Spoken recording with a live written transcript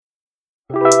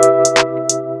Grant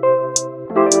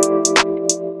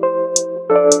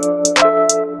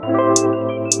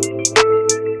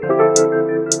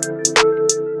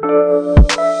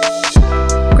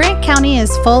County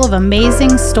is full of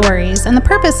amazing stories, and the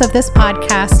purpose of this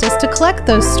podcast is to collect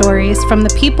those stories from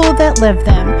the people that live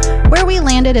them. Where We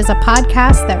Landed is a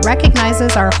podcast that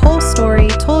recognizes our whole story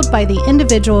told by the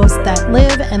individuals that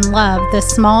live and love this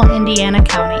small Indiana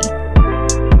county.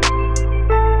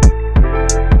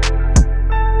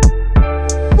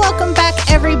 Welcome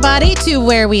back, everybody, to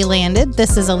Where We Landed.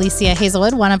 This is Alicia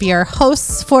Hazelwood, one of your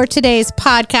hosts for today's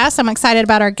podcast. I'm excited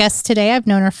about our guest today. I've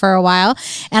known her for a while,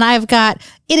 and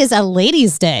it is a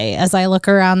ladies' day as I look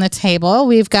around the table.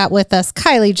 We've got with us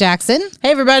Kylie Jackson.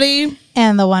 Hey, everybody.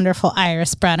 And the wonderful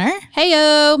Iris Brenner.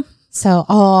 Heyo. So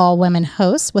all women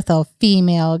hosts with a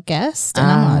female guest, and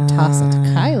I'm going to toss it to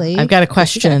Kylie. I've got a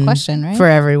question, right? for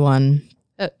everyone.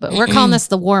 But we're calling this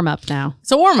the warm up now.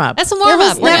 It's a warm up. That's a warm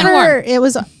up.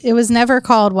 It was never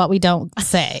called what we don't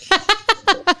say.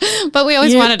 But we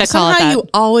always wanted to call it that. Somehow you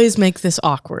always make this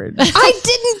awkward. I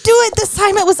didn't do it this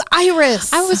time. It was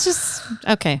Iris. I was just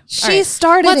okay. She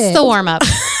started What's it. the warm up?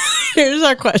 Here's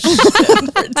our question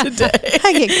for today.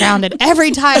 I get grounded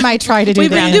every time I try to do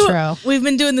the intro. We've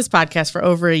been doing this podcast for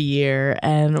over a year,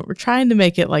 and we're trying to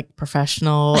make it like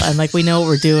professional and like we know what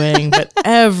we're doing. But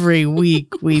every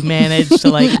week we manage to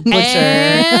like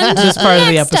butcher this part of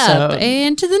the episode.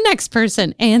 And to the next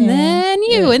person, and then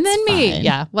you, and then me. Fine.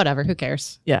 Yeah, whatever. Who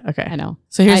cares? Yeah. Okay. I know.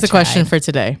 So here's the question for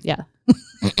today. Yeah.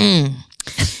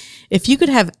 If you could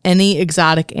have any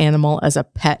exotic animal as a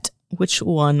pet, which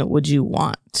one would you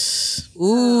want?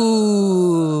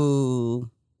 Ooh.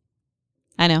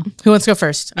 I know. Who wants to go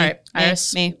first? Me. All right,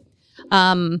 Iris. Me.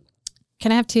 Can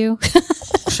I have two?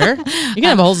 Sure. You can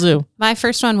have a whole zoo. My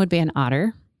first one would be an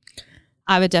otter.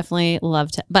 I would definitely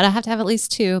love to, but I have to have at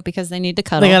least two because they need to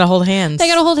cuddle. They got to hold hands. They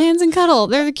got to hold hands and cuddle.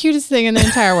 They're the cutest thing in the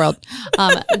entire world.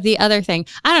 The other thing,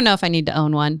 I don't know if I need to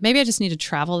own one. Maybe I just need to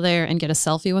travel there and get a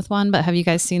selfie with one. But have you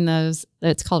guys seen those?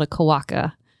 It's called a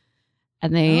quokka.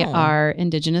 And they are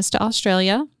indigenous to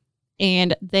Australia,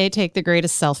 and they take the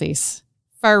greatest selfies.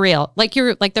 For real.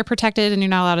 They're protected and you're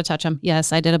not allowed to touch them.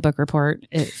 Yes, I did a book report.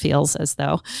 It feels as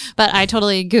though. But I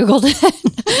totally Googled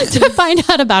it to find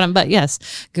out about them. But yes,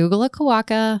 Google a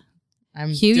quokka.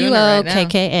 I'm doing it right now.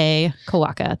 Quokka.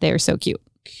 Quokka. They are so cute.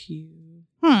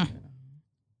 Okay.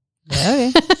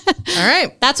 All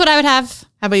right. That's what I would have.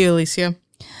 How about you, Alicia?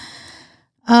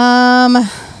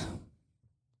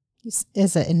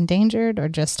 Is it endangered or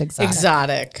just exotic?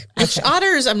 Exotic. Which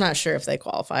otters, I'm not sure if they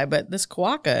qualify, but this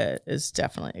quokka is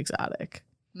definitely exotic.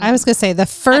 I was going to say the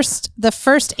first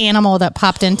animal that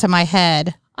popped into my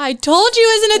head. I told you,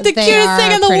 isn't it the They cutest are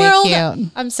thing in the pretty world?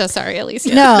 cute. I'm so sorry,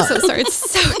 Alicia. No. I'm so sorry. It's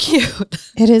so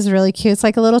cute. It is really cute. It's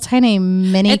like a little tiny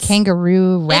mini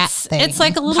kangaroo rat thing. It's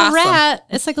like a little Possum. rat.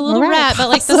 It's like a little rat, but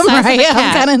like the Possum, size right? of a I'm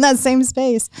cat. kind of in that same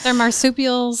space. They're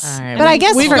marsupials. All right. But I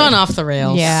guess we've for- gone off the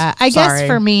rails. Yeah, I guess Sorry.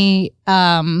 for me,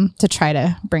 to try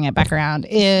to bring it back around,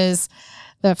 is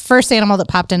the first animal that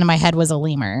popped into my head was a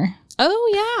lemur.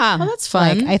 Oh, yeah. Oh, that's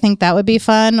fun. Like, I think that would be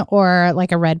fun, or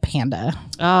like a red panda.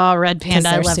 Oh, red panda.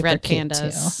 I they're love super red cute,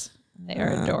 pandas. They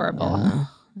are adorable. All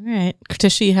right.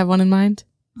 Katisha, you have one in mind?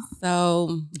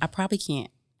 So I probably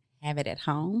can't have it at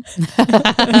home.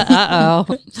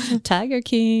 Uh-oh. Tiger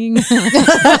King.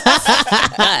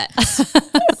 But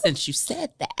since you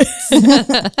said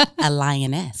that, a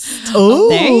lioness. Oh,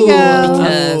 there you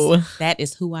go. Because that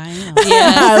is who I am.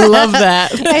 I love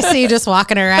that. I see you just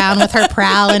walking around with her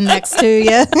prowling next to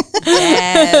you.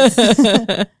 Yes.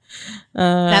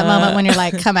 That moment when you're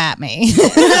like, come at me.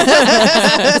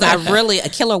 Because a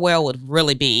killer whale would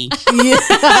really be. Yeah,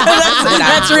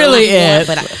 that's really it.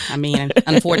 But I mean,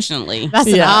 unfortunately. That's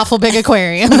an awful big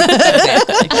aquarium.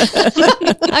 Exactly.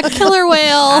 A killer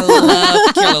whale. I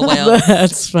love killer whales.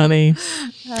 That's funny.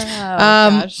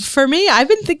 Gosh. For me, I've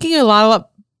been thinking a lot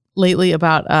lately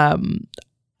about I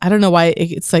don't know why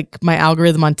it's like my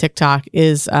algorithm on TikTok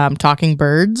is talking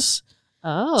birds.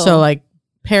 Oh. So like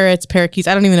parrots, parakeets.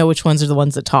 I don't even know which ones are the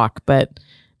ones that talk, but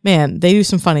man, they do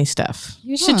some funny stuff.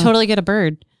 You should totally get a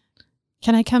bird.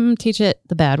 Can I come teach it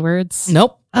the bad words?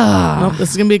 Nope. Nope.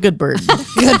 This is gonna be a good bird.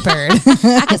 Good bird.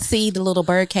 I could see the little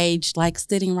bird cage like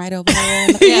sitting right over there.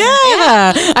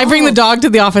 Yeah. I bring the dog to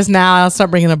the office now. I'll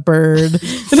start bringing a bird.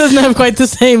 It doesn't have quite the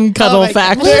same cuddle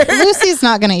factor. Lucy's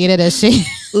not going to eat it, is she?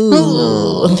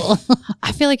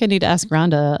 I feel like I need to ask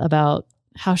Rhonda about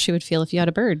how she would feel if you had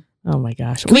a bird. Oh my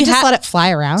gosh. Can we just let it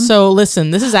fly around? So listen,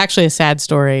 this is actually a sad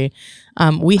story.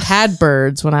 We had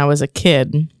birds when I was a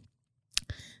kid,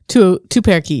 two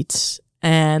parakeets,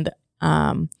 and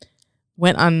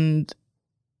went on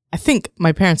I think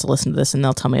my parents will listen to this and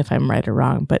they'll tell me if I'm right or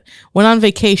wrong, but went on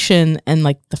vacation and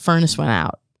like the furnace went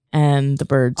out and the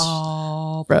birds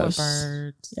froze. Poor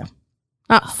birds. Yeah.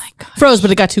 Oh my God. Froze, but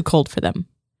it got too cold for them.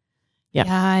 Yeah.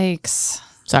 Yikes.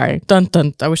 Sorry. Dun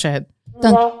dun. I wish I had.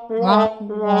 Dun. All right.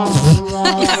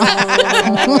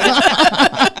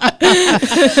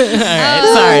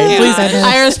 Sorry. Please,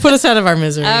 Iris, put us out of our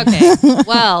misery. Okay.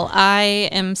 Well, I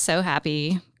am so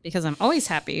happy because I'm always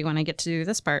happy when I get to do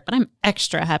this part, but I'm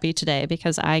extra happy today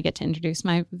because I get to introduce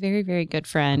my very, very good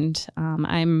friend.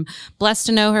 I'm blessed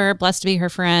to know her, blessed to be her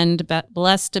friend, but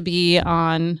blessed to be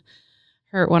on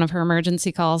one of her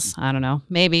emergency calls. I don't know,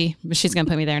 maybe, but she's going to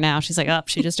put me there now. She's like, oh,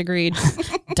 she just agreed.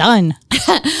 Done.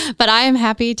 But I am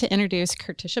happy to introduce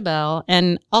Kertisha Bell.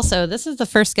 And also, this is the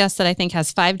first guest that I think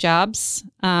has 5 jobs.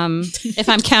 If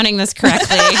I'm counting this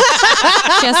correctly,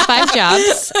 she has 5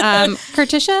 jobs.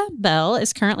 Kertisha Bell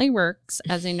currently works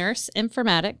as a nurse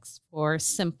informatics for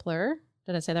Simpler.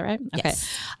 Did I say that right? Okay. Yes.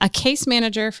 A case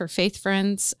manager for Faith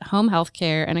Friends Home Health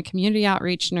Care and a community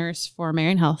outreach nurse for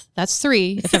Marian Health. That's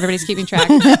 3, if everybody's keeping track.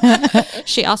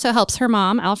 She also helps her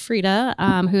mom,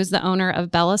 Alfreda, who is the owner of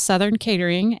Bella Southern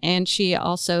Catering. And she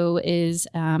also is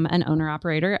an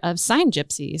owner-operator of Sign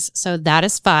Gypsies. So that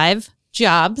is 5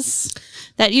 jobs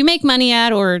that you make money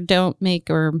at or don't make,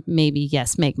 or maybe,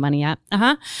 yes, make money at.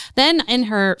 Then in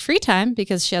her free time,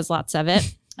 because she has lots of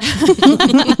it,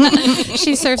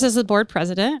 she serves as the board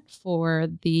president for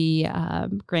the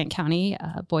Grant County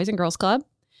Boys and Girls Club.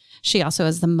 She also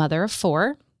is the mother of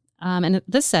 4. And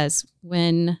this says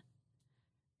when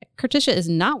Kertisha is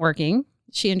not working,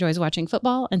 she enjoys watching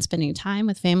football and spending time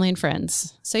with family and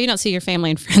friends. So you don't see your family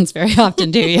and friends very often,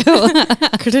 do you?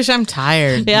 Kertisha, I'm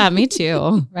tired. Yeah, me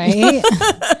too. Right?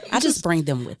 I just bring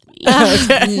them with me.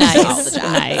 Nice.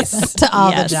 Nice. To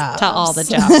all the Yes, jobs. To all the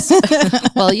jobs.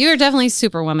 Well, you are definitely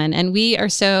Superwoman, and we are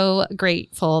so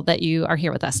grateful that you are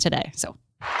here with us today. So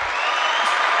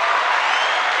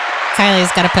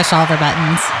Kylie's got to push all of her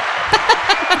buttons.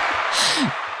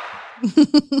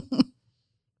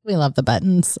 We love the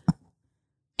buttons.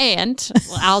 And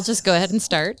I'll just go ahead and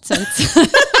start since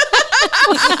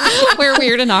we're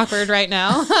weird and awkward right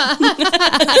now.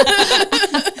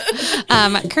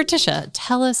 Kertisha,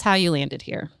 tell us how you landed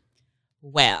here.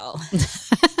 Well,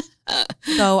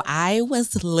 so I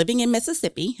was living in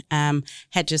Mississippi,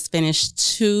 had just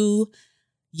finished 2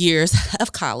 years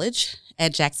of college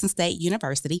at Jackson State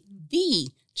University, the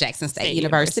Jackson State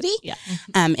University. Yeah.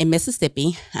 In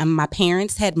Mississippi. My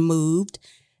parents had moved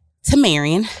to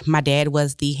Marion. My dad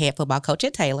was the head football coach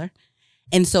at Taylor.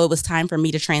 And so it was time for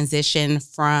me to transition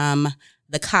from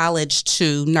the college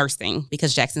to nursing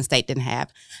because Jackson State didn't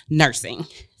have nursing.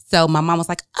 So my mom was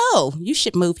like, oh, you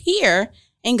should move here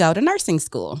and go to nursing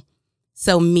school.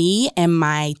 So me and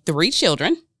my 3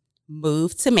 children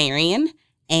moved to Marion,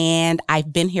 and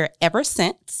I've been here ever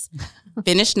since.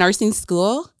 Finished nursing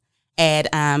school at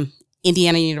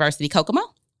Indiana University, Kokomo.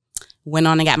 Went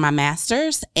on and got my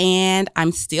master's, and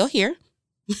I'm still here.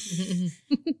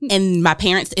 And my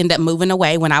parents ended up moving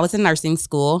away when I was in nursing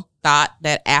school, thought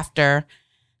that after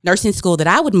nursing school that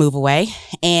I would move away.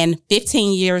 And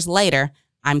 15 years later,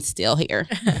 I'm still here.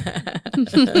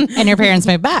 And your parents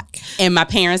moved back. And my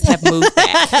parents have moved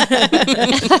back.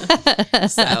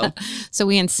 So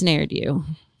we ensnared you.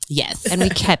 Yes. And we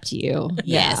kept you.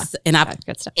 Yes. And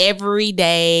Good stuff. every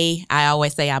day I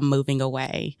always say I'm moving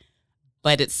away.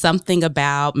 But it's something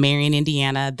about Marion,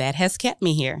 Indiana that has kept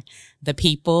me here. The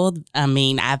people, I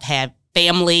mean, I've had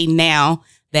family now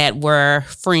that were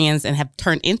friends and have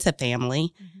turned into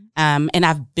family. And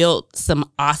I've built some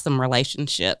awesome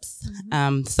relationships.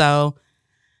 So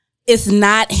it's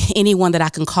not anyone that I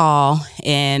can call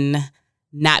and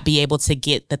not be able to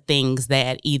get the things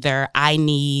that either I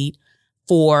need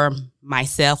for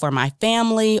myself or my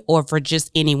family or for just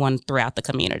anyone throughout the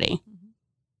community.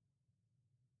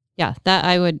 Yeah, that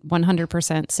I would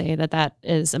 100% say that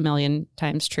is a million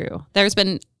times true. There's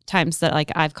been times that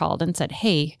like I've called and said,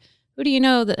 hey, who do you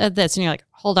know this? And you're like,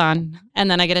 hold on.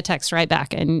 And then I get a text right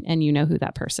back and you know who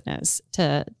that person is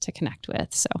to connect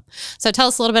with. So tell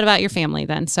us a little bit about your family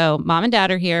then. So mom and dad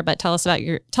are here, but tell us about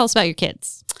your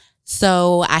kids.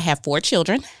 So I have 4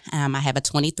 children. I have a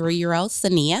 23-year-old,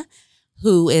 Sania,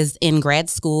 who is in grad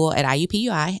school at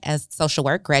IUPUI as social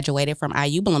work, graduated from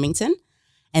IU Bloomington.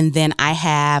 And then I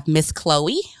have Miss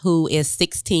Chloe, who is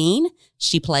 16.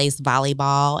 She plays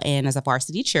volleyball and is a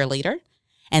varsity cheerleader.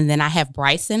 And then I have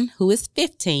Bryson, who is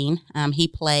 15. He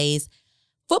plays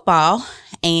football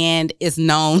and is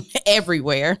known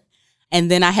everywhere.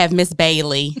 And then I have Miss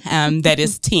Bailey, that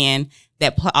is 10,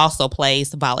 that also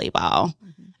plays volleyball.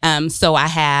 So I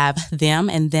have them.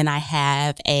 And then I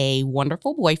have a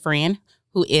wonderful boyfriend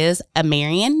who is a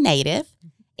Marion native,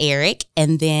 Eric.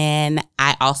 And then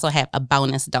I also have a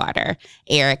bonus daughter,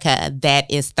 Erica,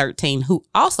 that is 13, who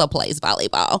also plays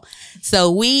volleyball.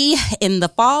 So in the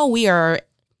fall,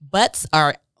 butts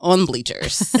are on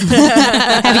bleachers.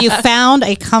 Have you found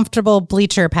a comfortable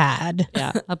bleacher pad?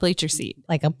 Yeah, a bleacher seat.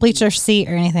 Like a bleacher seat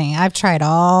or anything? I've tried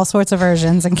all sorts of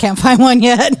versions and can't find one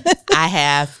yet. I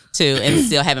have too, and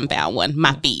still haven't found one.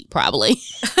 My feet, probably.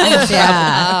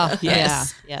 Yeah. Oh,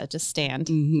 Yes. Yeah, just stand.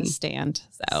 Mhm. Just stand.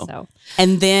 So.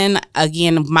 And then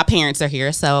again, my parents are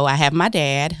here. So I have my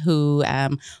dad who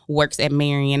works at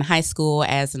Marion High School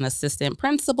as an assistant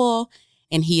principal,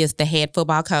 and he is the head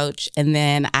football coach. And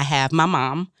then I have my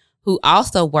mom who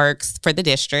also works for the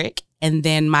district. And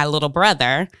then my little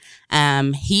brother,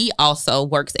 he also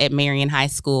works at Marion High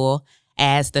School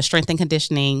as the strength and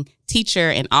conditioning teacher.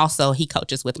 And also he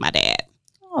coaches with my dad.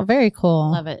 Oh, very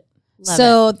cool. Love it.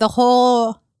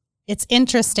 It's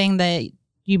interesting that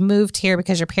you moved here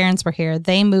because your parents were here.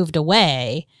 They moved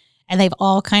away and they've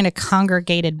all kind of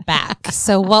congregated back.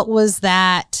 So what was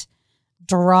that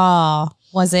draw?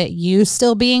 Was it you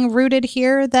still being rooted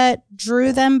here that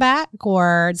drew them back,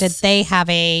 or did they have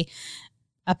a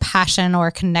passion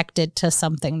or connected to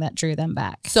something that drew them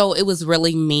back? So it was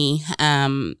really me.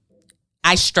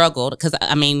 I struggled because,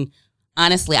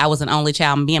 honestly, I was an only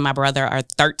child. Me and my brother are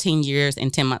 13 years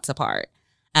and 10 months apart.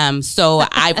 So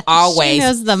I've always... She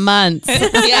knows the months.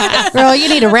 Yeah. Girl, you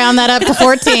need to round that up to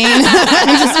 14 and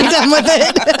just be done with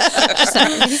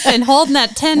it. He's been holding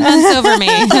that 10 months over me.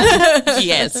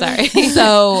 Yes. Sorry.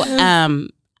 So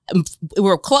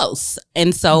we're close.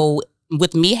 And so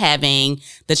with me having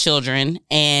the children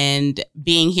and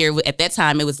being here at that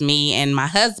time, it was me and my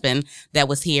husband that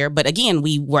was here. But again,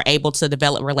 we were able to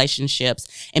develop relationships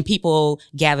and people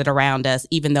gathered around us,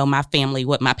 even though my family,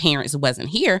 my parents wasn't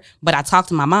here. But I talked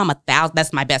to my mom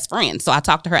that's my best friend. So I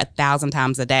talked to her 1,000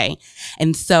 times a day.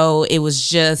 And so it was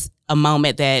just a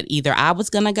moment that either I was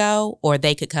going to go or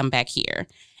they could come back here.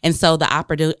 And so the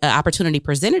opportunity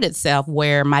presented itself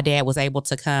where my dad was able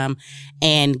to come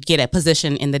and get a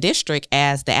position in the district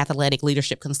as the athletic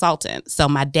leadership consultant. So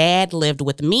my dad lived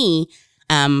with me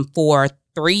for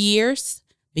 3 years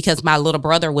because my little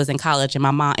brother was in college and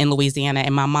my mom in Louisiana,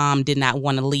 and my mom did not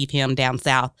want to leave him down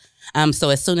south.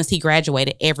 So as soon as he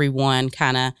graduated, everyone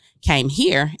kind of came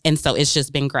here. And so it's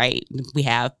just been great. We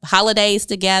have holidays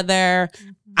together.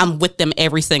 I'm with them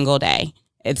every single day.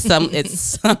 At some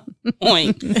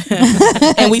point,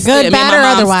 and we Good, bad, or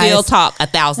otherwise, still talk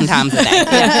 1,000 times a day.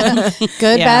 Yeah.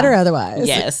 Good, bad, or otherwise.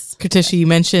 Yes. Katisha, you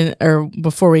mentioned, or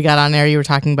before we got on there, you were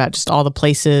talking about just all the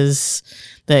places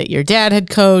that your dad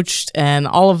had coached and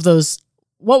all of those.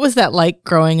 What was that like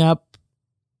growing up?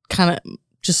 Kind of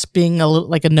just being a little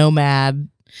like a nomad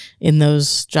in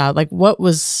those jobs. Like,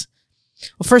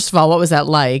 first of all, what was that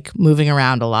like moving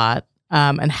around a lot?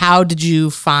 And how did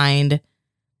you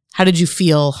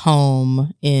feel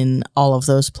home in all of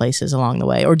those places along the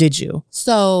way, or did you?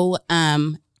 So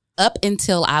up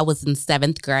until I was in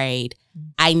 7th grade,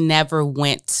 I never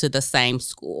went to the same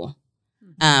school.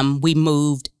 We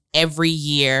moved every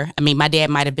year. My dad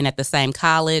might have been at the same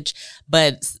college,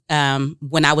 but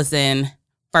when I was in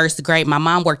 1st grade, my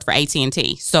mom worked for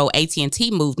AT&T. So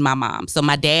AT&T moved my mom. So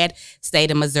my dad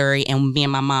stayed in Missouri and me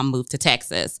and my mom moved to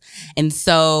Texas. And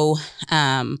so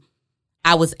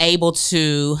I was able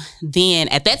to then,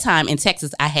 at that time in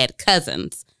Texas, I had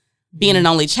cousins. Being an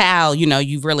only child,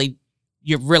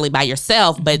 you're really by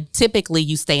yourself, but typically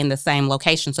you stay in the same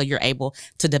location, so you're able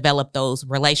to develop those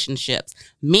relationships.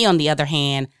 Me, on the other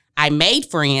hand, I made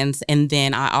friends and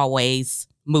then I always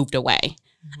moved away.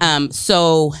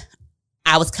 So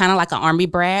I was kind of like an Army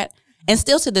brat, and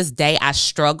still to this day, I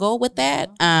struggle with that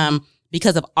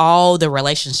because of all the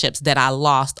relationships that I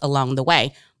lost along the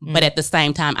way. But at the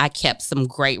same time, I kept some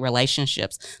great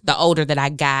relationships. The older that I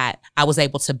got, I was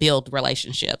able to build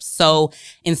relationships. So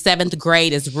in 7th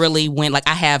grade is really when,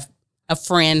 I have a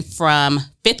friend from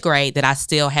 5th grade that I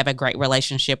still have a great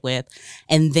relationship with.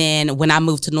 And then when I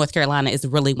moved to North Carolina is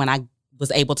really when I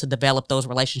was able to develop those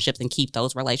relationships and keep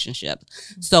those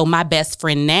relationships. So my best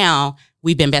friend now,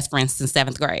 we've been best friends since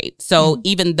 7th grade. So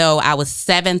even though I was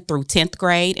 7th through 10th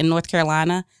grade in North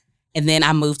Carolina, and then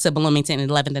I moved to Bloomington in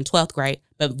 11th and 12th grade,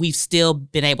 but we've still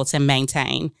been able to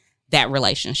maintain that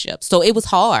relationship. So it was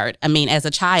hard. As a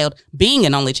child, being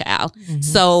an only child.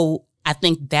 So I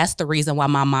think that's the reason why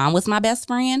my mom was my best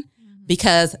friend,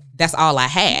 because that's all I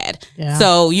had. Yeah.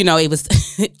 So, it was,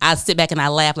 I sit back and I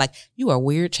laugh like, you are a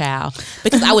weird child,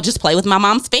 because I would just play with my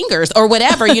mom's fingers or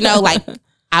whatever,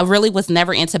 I really was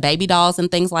never into baby dolls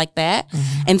and things like that.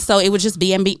 And so it would just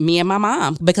be me and my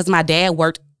mom, because my dad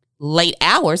worked late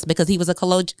hours because he was a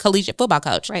collegiate football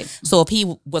coach. Right. So if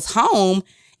he was home,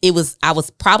 I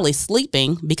was probably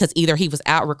sleeping because either he was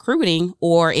out recruiting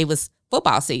or it was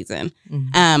football season.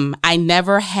 Mm-hmm. I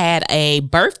never had a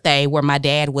birthday where my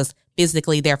dad was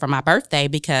physically there for my birthday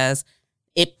because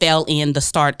it fell in the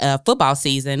start of football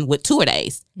season with tour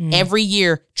days. Every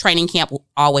year, training camp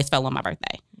always fell on my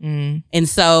birthday. And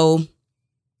so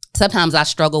sometimes I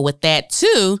struggle with that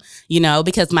too,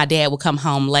 because my dad would come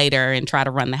home later and try to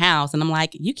run the house. And I'm like,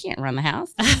 you can't run the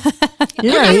house.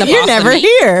 You're never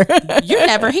here. You're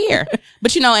never here.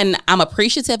 But, and I'm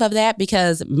appreciative of that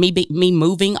because me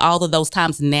moving all of those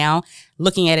times now,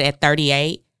 looking at it at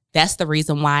 38, that's the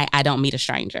reason why I don't meet a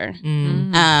stranger.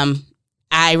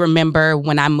 I remember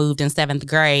when I moved in 7th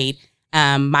grade,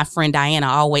 my friend Diana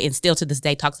always, and still to this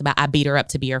day, talks about I beat her up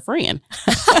to be her friend.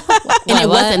 And it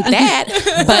wasn't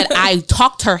that, but I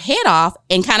talked her head off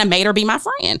and kind of made her be my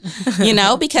friend,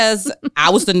 because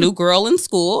I was the new girl in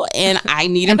school and I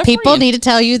needed a people friend. need to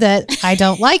tell you that I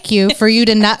don't like you for you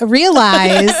to not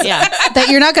realize that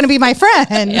you're not going to be my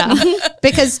friend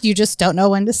because you just don't know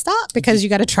when to stop because you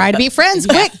got to try to be friends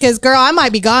quick because, girl, I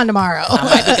might be gone tomorrow.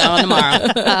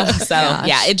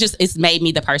 It's made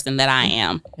me the person that I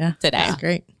am today. That's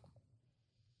great.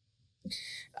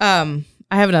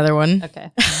 I have another one. Okay.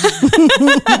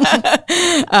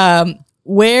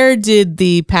 Where did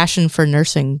the passion for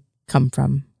nursing come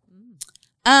from?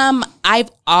 I've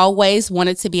always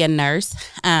wanted to be a nurse,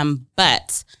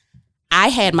 but I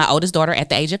had my oldest daughter at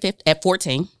the age of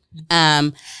 14.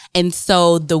 And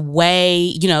so the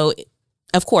way,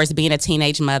 of course, being a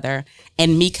teenage mother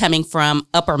and me coming from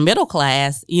upper middle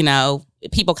class,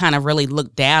 people kind of really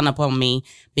looked down upon me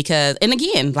because, and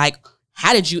again, like,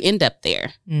 how did you end up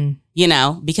there?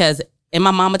 Because, and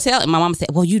my mama said,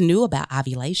 well, you knew about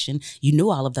ovulation. You knew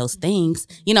all of those things.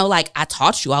 Like I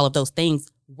taught you all of those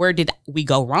things. Where did we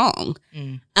go wrong?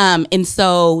 And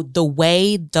so the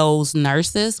way those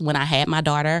nurses, when I had my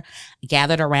daughter,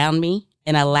 gathered around me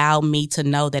and allowed me to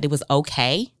know that it was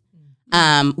okay.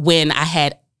 When I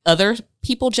had other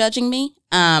people judging me,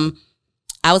 I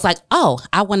was like, oh,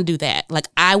 I want to do that. Like,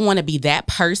 I want to be that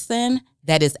person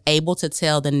that is able to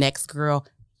tell the next girl,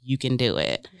 you can do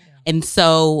it. Yeah. And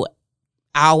so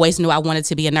I always knew I wanted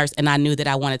to be a nurse, and I knew that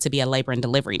I wanted to be a labor and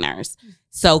delivery nurse.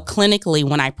 So clinically,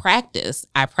 when I practiced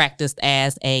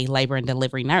as a labor and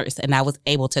delivery nurse, and I was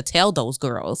able to tell those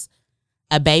girls,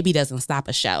 a baby doesn't stop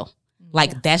a show.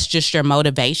 Like, that's just your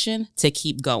motivation to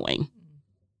keep going.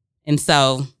 And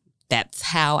so that's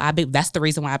how that's the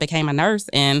reason why I became a nurse.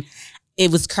 And it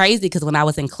was crazy because when I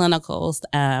was in clinicals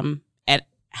at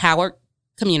Howard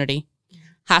Community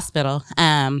Hospital,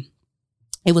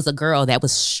 it was a girl that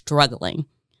was struggling.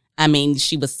 I mean,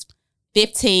 she was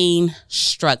 15,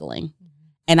 struggling.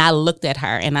 And I looked at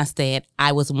her and I said,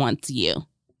 I was once you.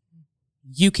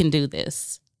 You can do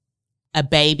this. A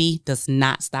baby does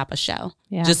not stop a show.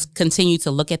 Yeah. Just continue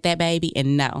to look at that baby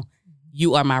and know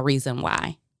you are my reason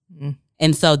why. Mm.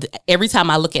 And so every time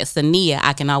I look at Sania,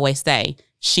 I can always say,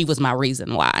 she was my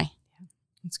reason why.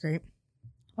 That's great.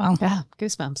 Wow. Yeah.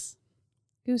 Goosebumps.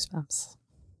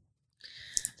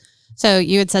 So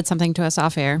you had said something to us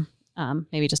off air,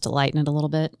 maybe just to lighten it a little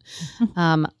bit.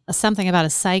 Something about a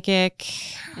psychic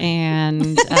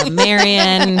and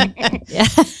Marion.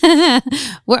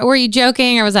 Were you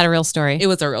joking or was that a real story? It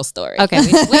was a real story. Okay.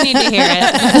 We need to hear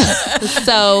it.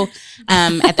 So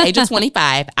at the age of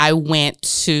 25, I went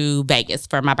to Vegas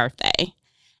for my birthday.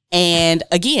 And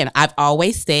again, I've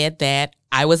always said that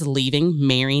I was leaving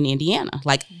Marion, Indiana.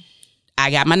 Like, I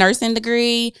got my nursing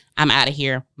degree. I'm out of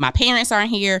here. My parents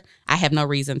aren't here. I have no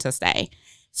reason to stay.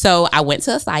 So I went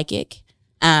to a psychic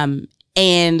and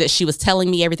she was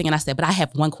telling me everything. And I said, but I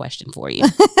have one question for you.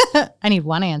 I need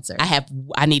one answer.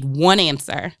 I need one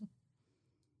answer.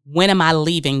 When am I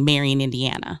leaving Marion,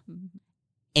 Indiana?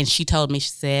 And she told me,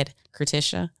 she said,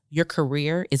 Kertisha, your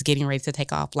career is getting ready to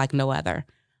take off like no other,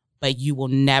 but you will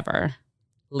never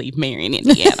leave Marion,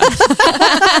 Indiana.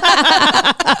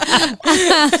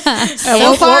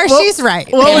 So far, she's right.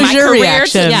 What was your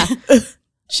reaction?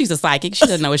 She's a psychic. She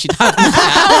doesn't know what she's talking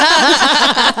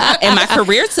about. And my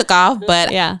career took off,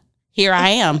 but here I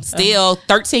am, still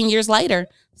 13 years later,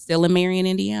 still in Marion,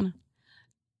 Indiana.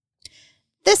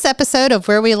 This episode of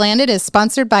Where We Landed is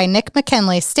sponsored by Nick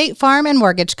McKinley State Farm and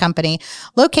Mortgage Company,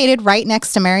 located right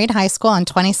next to Marion High School on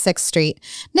 26th Street.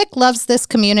 Nick loves this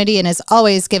community and is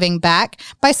always giving back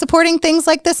by supporting things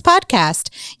like this podcast.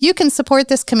 You can support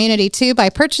this community too by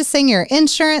purchasing your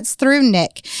insurance through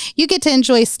Nick. You get to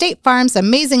enjoy State Farm's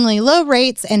amazingly low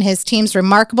rates and his team's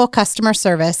remarkable customer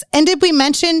service. And did we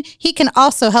mention he can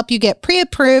also help you get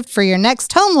pre-approved for your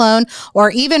next home loan or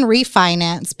even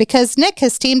refinance, because Nick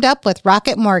has teamed up with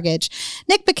Rocket Mortgage.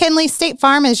 Nick McKinley State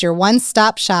Farm is your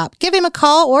one-stop shop. Give him a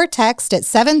call or text at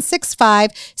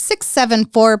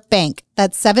 765-674-BANK.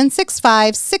 That's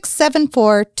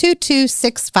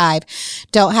 765-674-2265.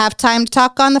 Don't have time to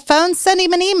talk on the phone? Send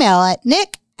him an email at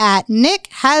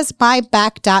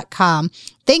nick@nickhasmyback.com.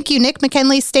 Thank you, Nick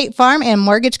McKinley State Farm and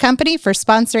Mortgage Company, for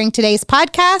sponsoring today's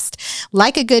podcast.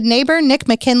 Like a good neighbor, Nick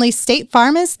McKinley State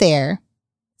Farm is there.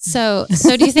 So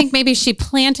do you think maybe she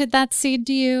planted that seed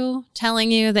to you, telling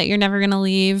you that you're never going to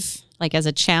leave, like as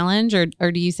a challenge, or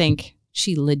do you think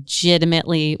she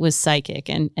legitimately was psychic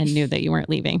and knew that you weren't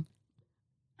leaving?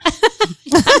 So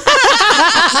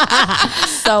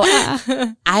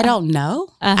I don't know.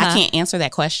 I can't answer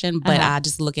that question, but I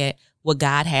just look at what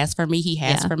God has for me. He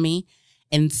has for me.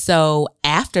 And so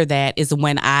after that is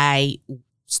when I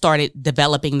started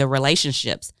developing the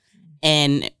relationships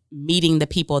and meeting the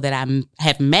people that I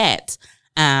have met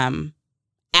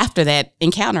after that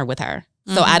encounter with her.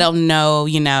 So I don't know,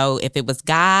 if it was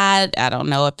God. I don't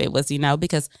know if it was,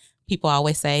 because people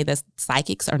always say that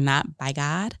psychics are not by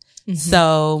God.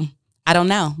 So I don't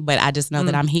know, but I just know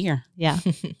that I'm here. Yeah.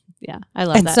 Yeah. I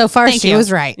love that. And so far, she was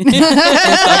right.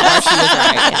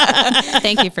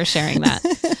 Thank you for sharing that.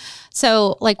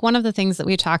 So like one of the things that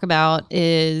we talk about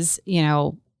is,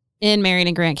 in Marion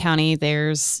and Grant County,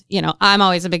 there's, I'm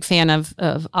always a big fan of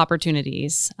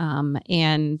opportunities.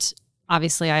 And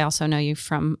obviously, I also know you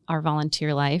from our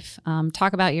volunteer life.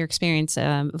 Talk about your experience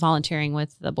volunteering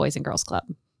with the Boys and Girls Club.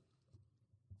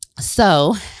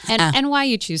 So, and why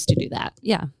you choose to do that.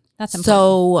 Yeah, that's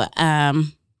important. So,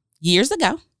 years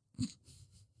ago,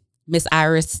 Miss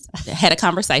Iris had a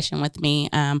conversation with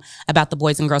me about the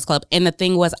Boys and Girls Club. And the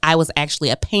thing was, I was actually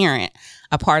a parent,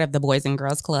 a part of the Boys and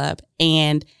Girls Club.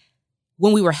 And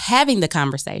when we were having the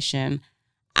conversation,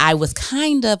 I was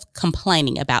kind of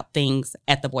complaining about things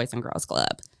at the Boys and Girls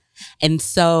Club. And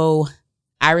so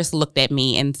Iris looked at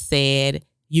me and said,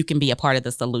 you can be a part of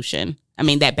the solution. I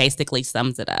mean, that basically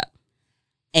sums it up.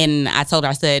 And I told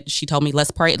her, she told me, let's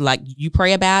pray, like you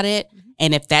pray about it.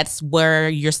 And if that's where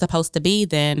you're supposed to be,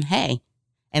 then hey.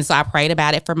 And so I prayed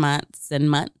about it for months and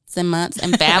months and months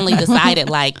and finally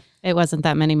decided it wasn't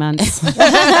that many months. It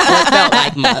felt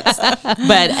like months.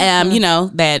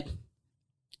 But,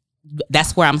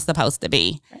 that's where I'm supposed to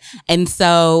be. And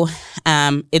so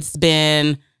it's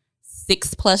been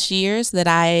 6+ years that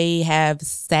I have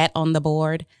sat on the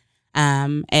board.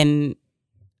 And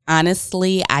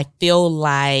honestly, I feel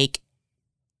like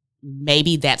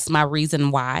maybe that's my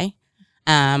reason why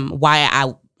I'm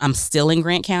still in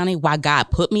Grant County, why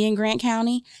God put me in Grant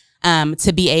County,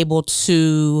 to be able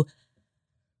to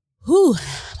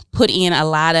put in a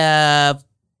lot of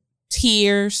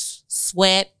tears,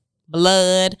 sweat,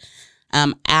 blood,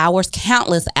 hours,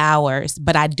 countless hours.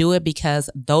 But I do it because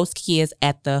those kids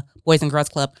at the Boys and Girls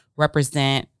Club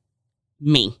represent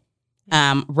me,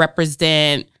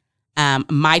 represent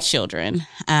my children.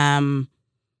 And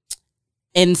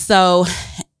so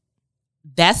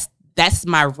that's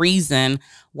my reason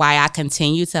why I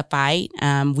continue to fight.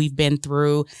 We've been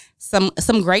through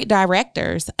some great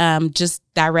directors, just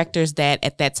directors that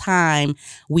at that time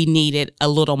we needed a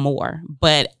little more.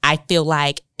 But I feel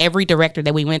like every director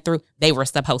that we went through, they were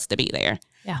supposed to be there.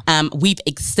 Yeah. We've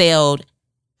excelled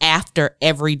after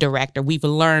every director. We've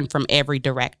learned from every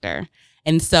director.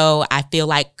 And so I feel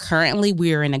like currently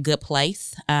we're in a good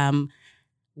place.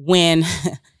 When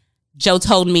Joe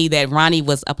told me that Ronnie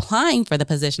was applying for the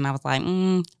position, I was like,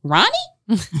 Ronnie?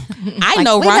 I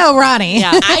know Ronnie. We know Ronnie.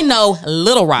 Yeah. I know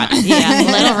little Ronnie. Yeah,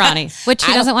 little Ronnie, which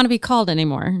he doesn't want to be called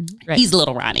anymore. Right. He's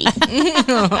little Ronnie. Poor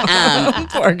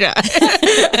guy.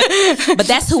 But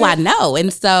that's who I know.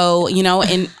 And so,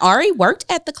 and Ari worked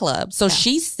at the club. So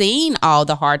she's seen all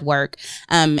the hard work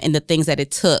and the things that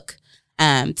it took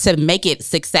to make it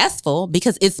successful,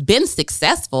 because it's been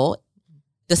successful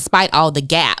despite all the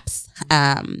gaps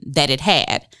that it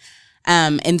had.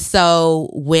 And so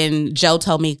when Joe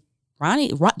told me,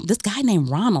 Ronnie, this guy named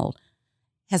Ronald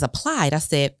has applied, I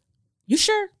said, you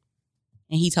sure?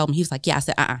 And he told me, he was like, yeah. I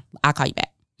said, I'll call you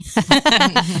back.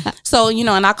 So,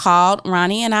 and I called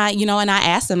Ronnie and I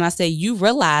asked him, and I said, you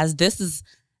realize this is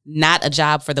not a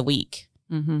job for the weak.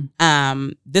 Mm-hmm.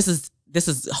 This is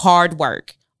hard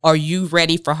work. are you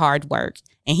ready for hard work?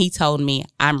 And he told me,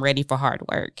 I'm ready for hard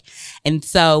work. And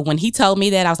so when he told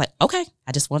me that, I was like, okay,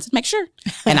 I just wanted to make sure.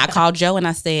 And I called Joe and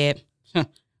I said,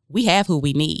 we have who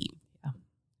we need.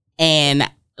 And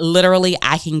literally,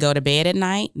 I can go to bed at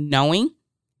night knowing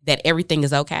that everything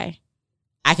is okay.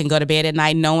 I can go to bed at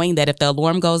night knowing that if the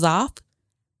alarm goes off,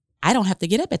 I don't have to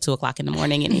get up at 2:00 in the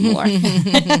morning anymore.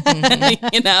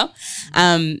 You know?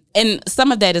 And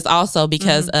some of that is also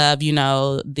because of, you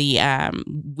know,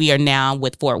 we are now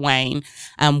with Fort Wayne,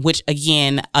 which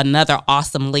again, another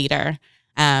awesome leader.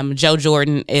 Joe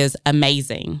Jordan is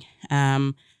amazing.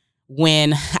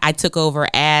 When I took over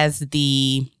as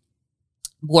the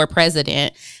board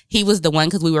president, he was the one,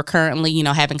 because we were currently, you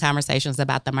know, having conversations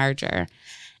about the merger.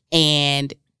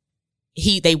 And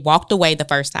they walked away the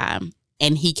first time.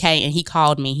 And he came and he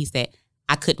called me. He said,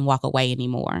 I couldn't walk away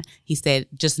anymore. He said,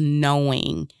 just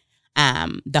knowing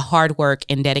the hard work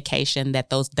and dedication that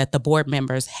the board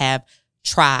members have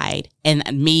tried, and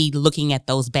me looking at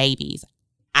those babies,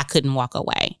 I couldn't walk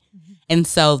away. Mm-hmm. And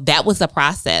so that was a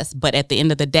process. But at the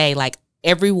end of the day, like,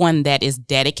 everyone that is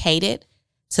dedicated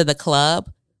to the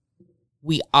club,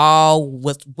 we all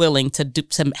was willing to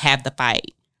have the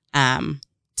fight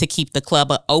to keep the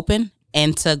club open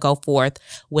and to go forth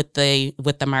with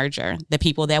the merger. The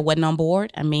people that wasn't on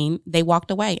board, I mean, they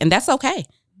walked away, and that's okay.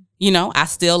 You know, I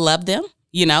still love them,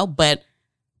 you know, but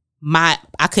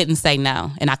I couldn't say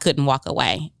no, and I couldn't walk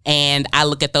away. And I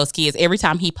look at those kids every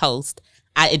time he posts,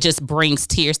 it just brings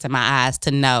tears to my eyes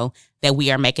to know that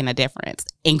we are making a difference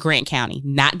in Grant County,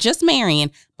 not just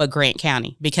Marion, but Grant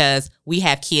County, because we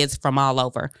have kids from all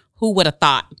over. Who would have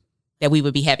thought that we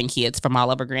would be having kids from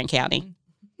all over Grant County?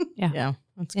 Yeah.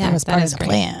 That was part of the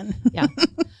plan. Yeah.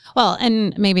 Well,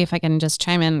 and maybe if I can just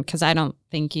chime in, because I don't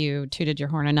think you tooted your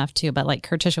horn enough too, but like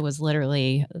Kertisha was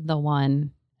literally the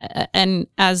one. And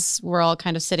as we're all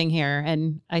kind of sitting here,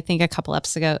 and I think a couple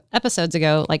episodes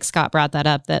ago, like Scott brought that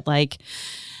up, that like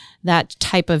that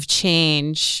type of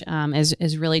change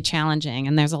is really challenging,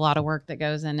 and there's a lot of work that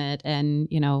goes in it. And,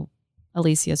 you know,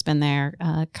 Alicia's been there.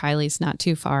 Kylie's not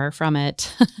too far from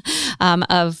it,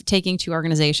 of taking two or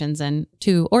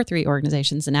three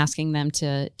organizations and asking them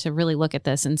to really look at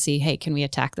this and see, hey, can we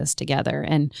attack this together?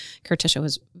 And Kertisha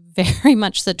was very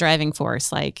much the driving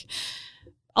force, like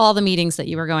all the meetings that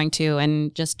you were going to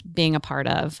and just being a part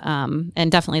of.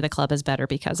 And definitely the club is better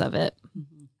because of it.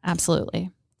 Mm-hmm.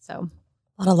 Absolutely. So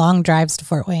a lot of long drives to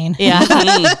Fort Wayne. Yeah.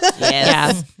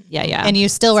 Yes. Yeah. And you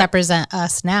still represent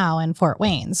us now in Fort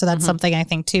Wayne. So that's something I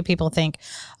think too. People think,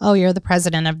 oh, you're the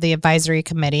president of the advisory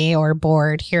committee or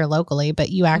board here locally, but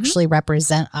you actually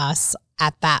represent us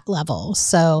at that level.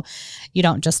 So you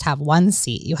don't just have one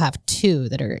seat, you have two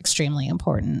that are extremely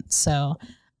important. So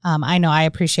I know I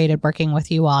appreciated working with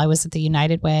you while I was at the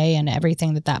United Way, and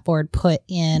everything that board put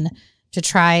in to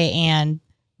try and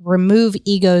remove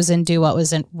egos and do what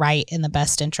was right in the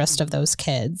best interest of those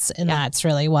kids. And that's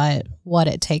really what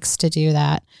it takes to do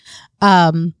that.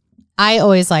 I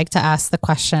always like to ask the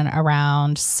question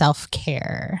around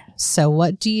self-care. So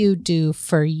what do you do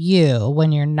for you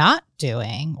when you're not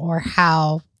doing, or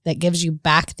how that gives you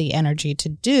back the energy to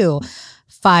do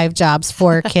 5 jobs,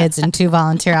 4 kids, and 2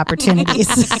 volunteer opportunities?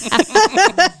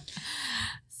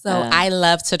 So I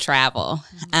love to travel.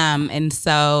 And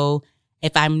so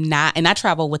if I'm not, and I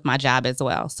travel with my job as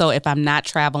well. So if I'm not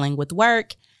traveling with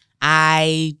work,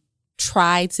 I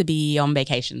try to be on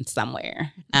vacation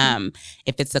somewhere.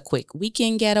 If it's a quick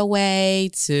weekend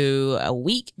getaway to a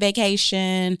week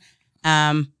vacation,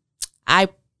 I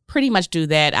pretty much do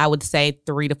that, I would say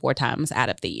 3 to 4 times out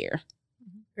of the year.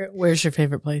 Where's your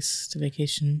favorite place to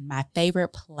vacation? My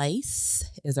favorite place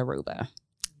is Aruba.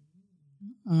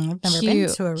 I've never been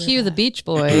to Aruba. Cue the Beach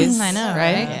Boys. I know,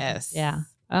 right? Yes. Yeah.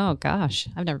 Oh gosh,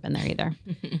 I've never been there either.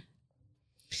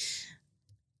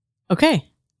 Okay,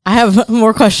 I have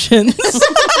more questions.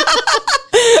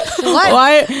 What?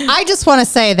 Why? I just want to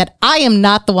say that I am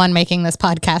not the one making this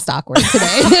podcast awkward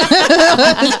today.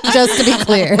 Just to be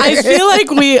clear. I feel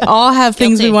like we all have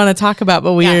things we Guilty. want to talk about,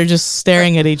 but we are just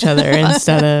staring at each other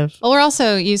instead of. Well, we're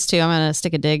also used to, I'm going to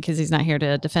stick a dig because he's not here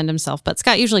to defend himself, but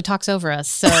Scott usually talks over us.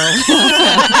 So we're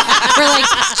like,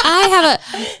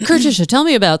 Kertisha, tell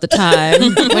me about the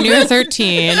time when you were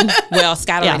 13. Well,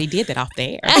 Scott already did that off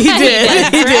the air. He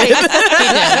did. He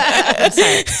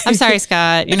did. I'm sorry,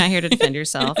 Scott. You're not here to defend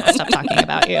yourself. I'll stop talking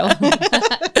about you.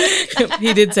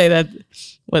 He did say that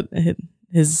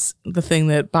the thing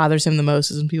that bothers him the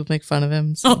most is when people make fun of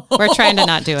him. So. We're trying to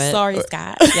not do it. Sorry,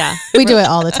 Scott. Yeah. We do it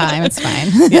all the time. It's fine.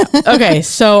 Yeah. Okay.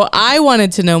 So I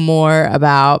wanted to know more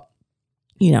about,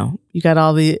 you got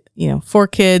all the, 4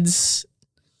 kids,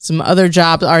 some other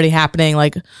jobs already happening.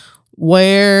 Like,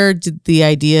 where did the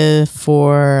idea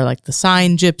for like the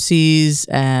sign gypsies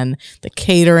and the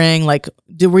catering, like,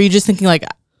 were you just thinking like,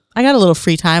 I got a little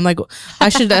free time, like I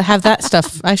should have that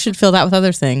stuff, I should fill that with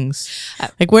other things?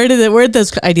 Like, where did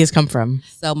those ideas come from?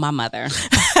 So my mother.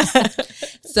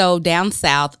 So down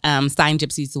south, Sign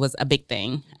Gypsies was a big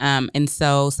thing. And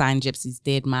so Sign Gypsies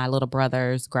did my little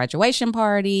brother's graduation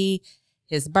party,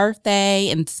 his birthday.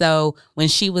 And so when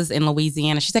she was in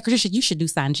Louisiana, she said, Patricia, you should do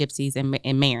Sign Gypsies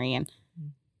in Marion.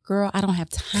 Girl, I don't have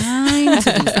time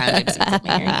to do Sign Gypsies in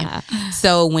Marion.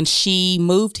 So when she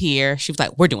moved here, she was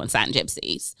like, we're doing Sign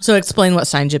Gypsies. So explain what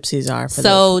Sign Gypsies are.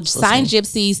 So Sign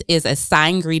Gypsies is a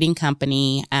sign greeting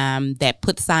company that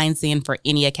puts signs in for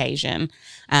any occasion.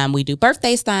 We do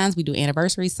birthday signs. We do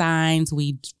anniversary signs.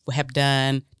 We have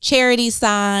done charity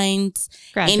signs.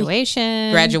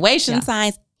 Graduation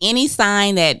signs. Any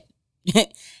sign that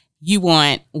you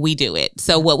want, we do it.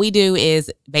 So what we do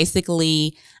is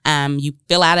basically you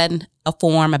fill out a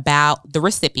form about the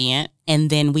recipient, and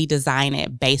then we design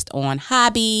it based on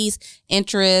hobbies,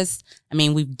 interests. I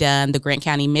mean, we've done the Grant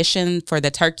County Mission for the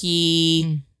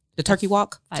turkey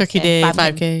walk. 5K. Turkey Day,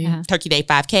 5K. Yeah. Turkey Day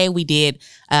 5K. We did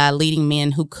Leading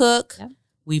Men Who Cook. Yep.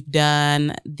 We've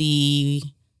done the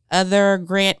other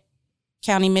Grant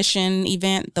County Mission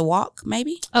event, the walk,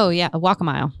 maybe? Oh, yeah. Walk a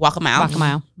mile. Walk a mile. Walk a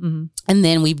mile. Mm-hmm. And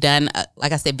then we've done,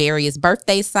 like I said, various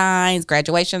birthday signs,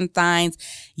 graduation signs,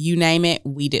 you name it,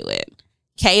 we do it.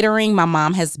 Catering, my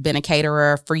mom has been a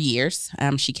caterer for years.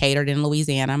 She catered in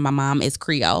Louisiana. My mom is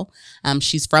Creole.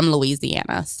 She's from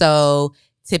Louisiana. So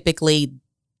typically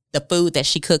the food that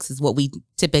she cooks is what we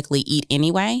typically eat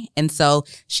anyway. And so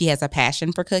she has a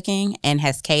passion for cooking and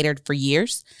has catered for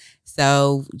years.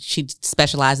 So she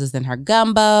specializes in her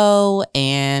gumbo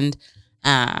and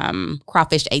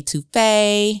crawfish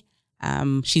etouffee.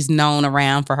 She's known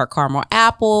around for her caramel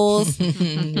apples.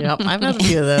 Yep, I've had a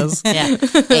few of those. Yeah,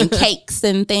 and cakes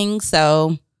and things.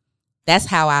 So that's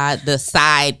how the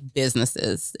side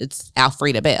businesses. It's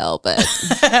Alfreda Bell, but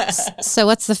So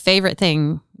what's the favorite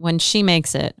thing when she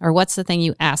makes it, or what's the thing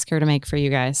you ask her to make for you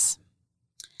guys?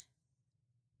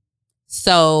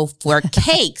 so for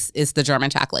cakes, it's the German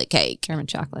chocolate cake. German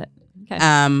chocolate.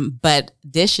 Okay. But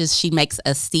dishes, she makes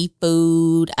a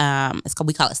seafood.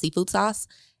 We call it seafood sauce.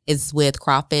 It's with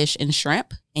crawfish and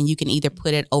shrimp, and you can either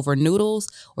put it over noodles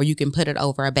or you can put it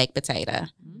over a baked potato.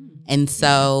 And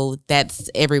so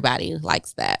everybody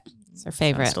likes that. It's her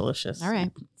favorite. That's delicious. All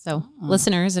right. So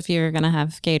listeners, if you're going to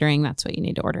have catering, that's what you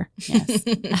need to order. Yes.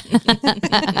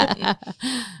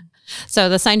 So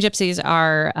the Sign Gypsies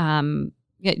are,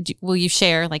 will you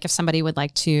share, like if somebody would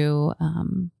like to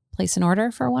place an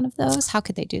order for one of those, how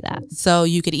could they do that? So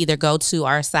you could either go to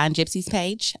our Sign Gypsies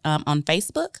page on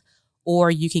Facebook,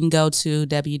 or you can go to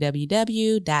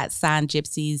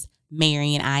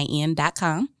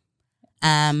www.signgypsiesmarionin.com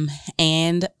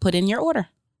and put in your order.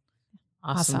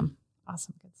 Awesome.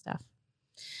 Good stuff.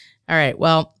 All right.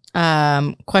 Well,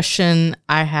 question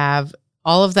I have,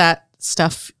 all of that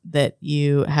stuff that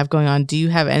you have going on, do you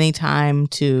have any time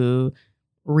to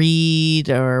read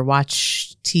or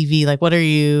watch TV? Like, are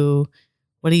you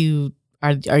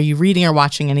reading or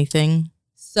watching anything?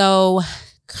 So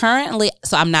currently,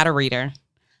 I'm not a reader.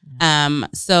 I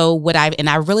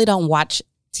really don't watch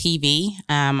TV.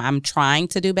 I'm trying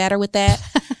to do better with that.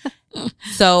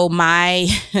 So my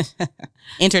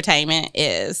entertainment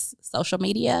is social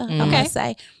media, I'm gonna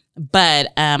say.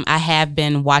 But I have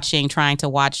been trying to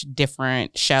watch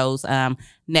different shows,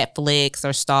 Netflix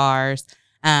or Stars.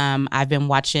 I've been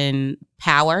watching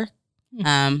Power,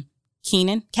 the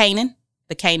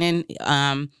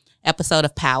Kanan episode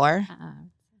of Power.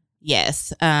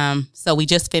 Yes. So we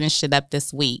just finished it up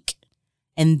this week.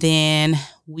 And then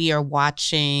we are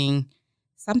watching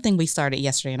something we started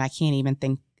yesterday, and I can't even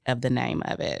think of the name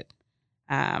of it.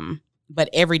 But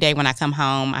every day when I come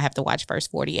home, I have to watch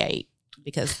First 48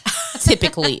 because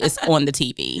typically it's on the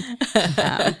TV.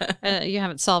 You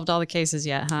haven't solved all the cases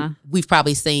yet, huh? We've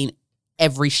probably seen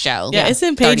every show. Yeah,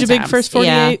 isn't Paige a big times. First 48?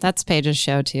 Yeah, that's Paige's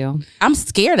show too. I'm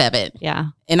scared of it. Yeah.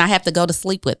 And I have to go to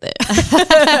sleep with it.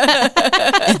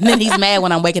 And then he's mad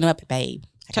when I'm waking him up. Babe,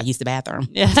 I gotta use the bathroom.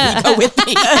 Yeah. Will you go with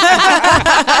me?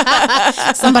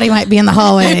 Somebody might be in the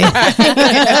hallway.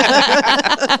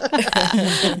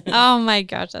 Oh my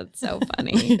gosh, that's so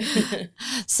funny.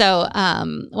 So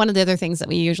one of the other things that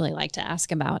we usually like to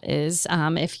ask about is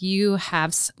if you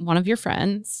have one of your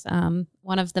friends,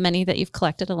 one of the many that you've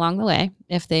collected along the way,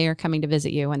 if they are coming to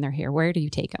visit you and they're here, where do you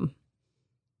take them?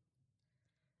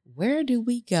 Where do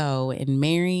we go in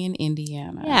Marion,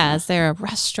 Indiana? Yeah. Is there a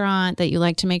restaurant that you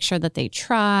like to make sure that they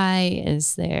try?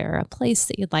 Is there a place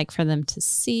that you'd like for them to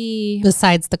see?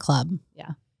 Besides the club.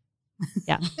 Yeah.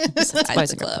 Yeah. It's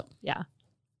Boys and Girls Club. Yeah.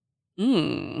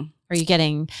 Are you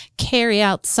getting carry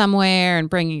out somewhere and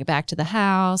bringing it back to the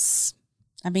house?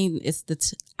 I mean, it's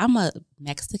I'm a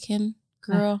Mexican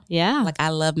girl. Yeah. Like I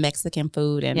love Mexican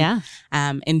food and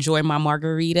enjoy my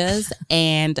margaritas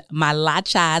and my La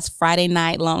Chas Friday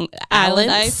night Long Island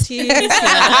iced teas.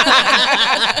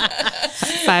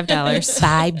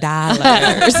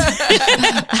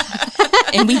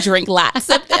 $5. And we drink lots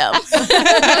of them.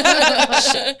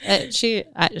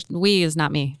 We is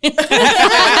not me.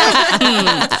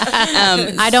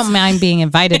 I don't mind being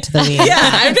invited to the week. Yeah,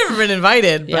 I've never been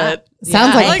invited, but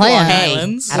Sounds like a plan. Hey,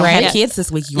 I don't have kids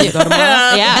this week. You want to go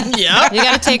tomorrow? Yeah. Yep. You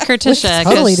got to take her to Tisha.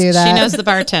 Totally do that. She knows the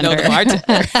bartender.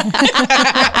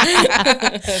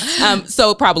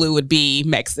 So it probably would be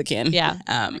Mexican. Yeah.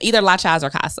 Either La Chas or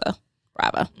Casa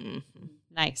Brava.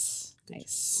 Nice.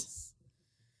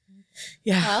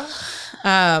 Yeah.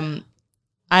 Well,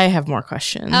 I have more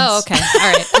questions. Oh, okay. All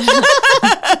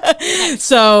right.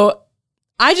 So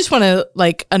I just want to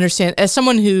understand, as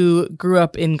someone who grew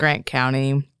up in Grant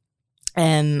County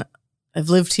and I've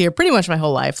lived here pretty much my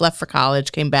whole life, left for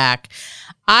college, came back.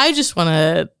 I just want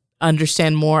to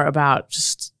understand more about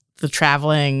just the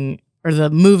traveling or the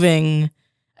moving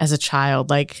as a child.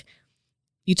 Like,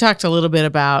 you talked a little bit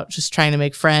about just trying to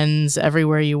make friends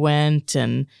everywhere you went.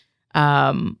 And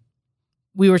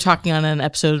we were talking on an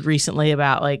episode recently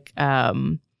about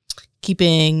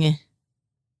keeping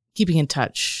in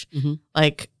touch. Mm-hmm.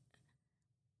 Like,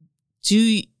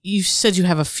 you said you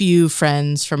have a few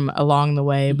friends from along the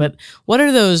way, but what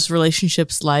are those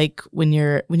relationships like when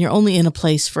you're only in a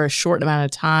place for a short amount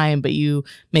of time, but you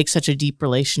make such a deep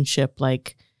relationship?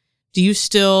 Like, do you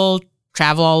still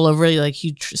travel all over? Like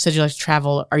you said, you like to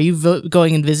travel. Are you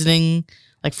going and visiting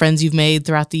friends you've made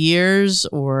throughout the years,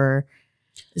 or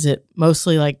is it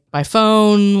mostly by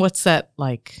phone? What's that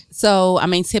like? So, I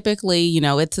mean, typically,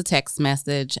 it's a text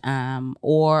message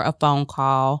or a phone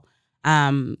call.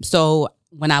 So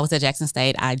when I was at Jackson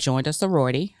State, I joined a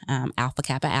sorority, Alpha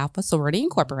Kappa Alpha Sorority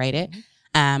Incorporated.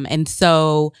 And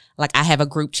so I have a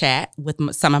group chat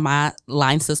with some of my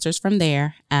line sisters from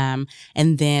there. And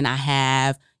then I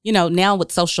have, now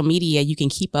with social media, you can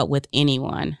keep up with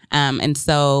anyone. And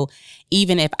so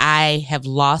even if I have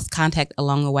lost contact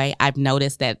along the way, I've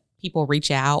noticed that people reach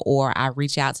out or I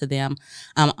reach out to them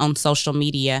on social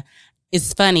media.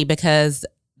 It's funny because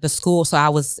the school, so I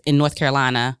was in North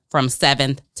Carolina from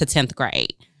 7th to 10th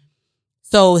grade.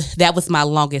 So that was my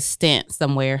longest stint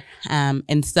somewhere.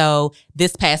 And so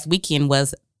this past weekend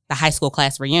was the high school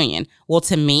class reunion. Well,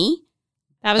 to me,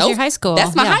 that was your high school.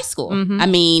 That's my high school. Mm-hmm. I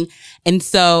mean, and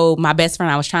so my best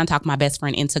friend, I was trying to talk my best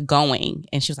friend into going.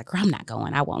 And she was like, girl, I'm not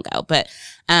going. I won't go. But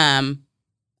I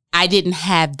didn't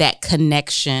have that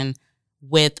connection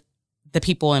with the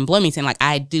people in Bloomington.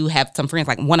 I do have some friends,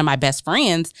 one of my best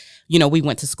friends, we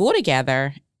went to school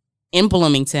together in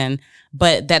Bloomington,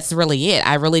 but that's really it.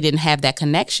 I really didn't have that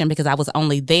connection because I was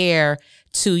only there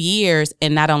 2 years.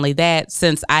 And not only that,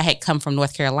 since I had come from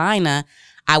North Carolina,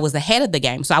 I was ahead of the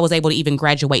game. So I was able to even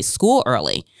graduate school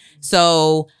early.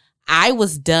 So I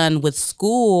was done with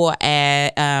school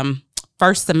at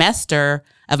first semester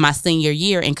of my senior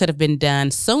year and could have been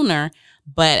done sooner,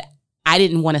 but I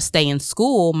didn't want to stay in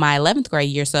school my 11th grade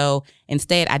year. So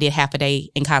instead, I did half a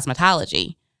day in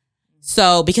cosmetology.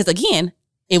 So because, again,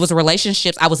 it was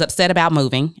relationships. I was upset about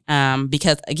moving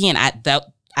because, again, I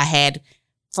had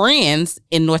friends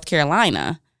in North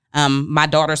Carolina. My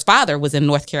daughter's father was in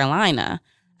North Carolina.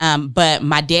 But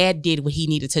my dad did what he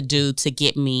needed to do to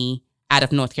get me out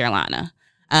of North Carolina.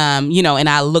 And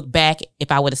I look back,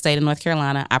 if I would have stayed in North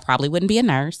Carolina, I probably wouldn't be a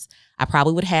nurse. I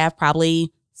probably would have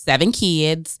 7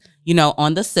 kids,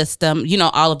 on the system,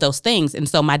 all of those things. And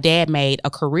so my dad made a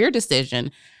career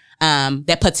decision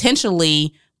that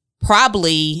potentially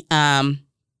probably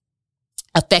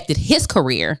affected his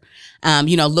career,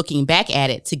 looking back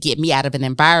at it to get me out of an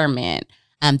environment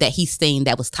that he's seen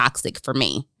that was toxic for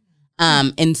me.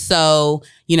 And so,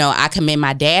 I commend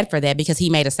my dad for that because he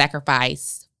made a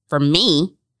sacrifice for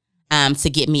me to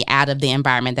get me out of the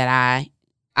environment that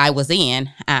I was in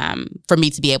for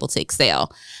me to be able to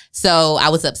excel. So I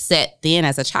was upset then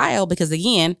as a child because,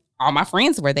 again, all my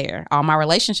friends were there. All my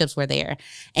relationships were there.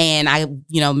 And I,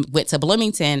 went to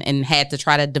Bloomington and had to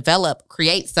try to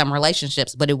create some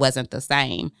relationships, but it wasn't the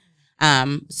same.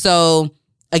 So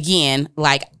again,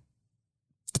 the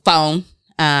phone,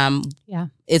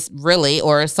 it's really,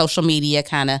 or social media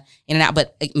kind of in and out.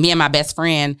 But me and my best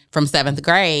friend from 7th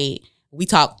grade, we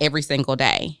talk every single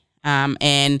day.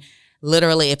 And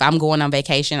literally, if I'm going on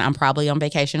vacation, I'm probably on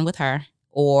vacation with her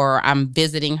or I'm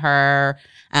visiting her.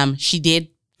 She did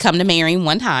come to Marion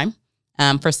one time.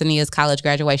 for Sania's college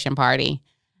graduation party.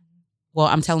 Well,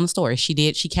 I'm telling the story. She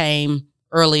came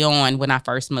early on when I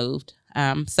first moved.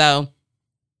 But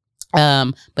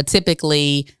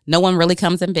typically no one really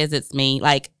comes and visits me.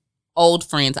 Like old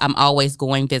friends, I'm always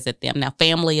going visit them. Now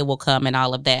family will come and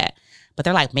all of that, but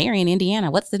they're like, Marion, Indiana,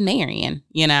 what's in Marion?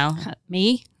 You know?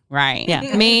 Me? Right.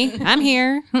 Yeah. Me. I'm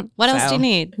here. What else do you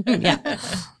need? Yeah.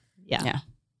 Yeah.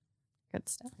 Good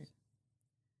stuff.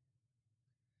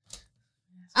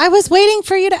 I was waiting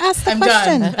for you to ask the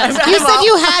question. done. You said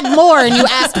you had more and you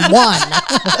asked one.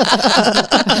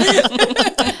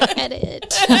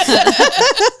 Edit.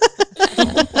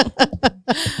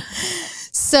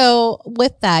 So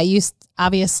with that, you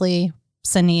obviously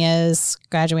Sania's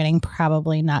graduating,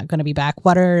 probably not going to be back.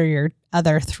 What are your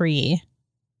other three?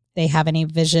 They have any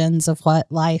visions of what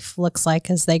life looks like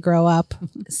as they grow up?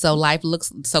 So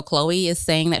Chloe is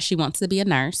saying that she wants to be a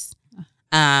nurse.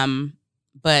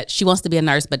 But she wants to be a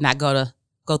nurse, but not go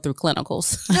through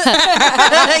clinicals. You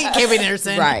can't be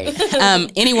nursing. Right.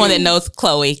 Anyone that knows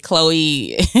Chloe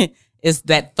is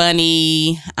that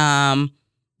funny,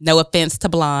 no offense to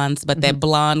blondes, but that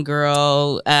blonde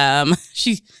girl,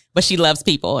 she loves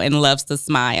people and loves to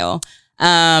smile.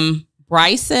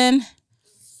 Bryson,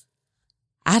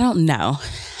 I don't know.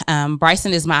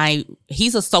 Bryson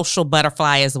he's a social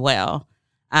butterfly as well.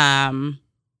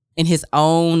 In his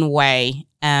own way.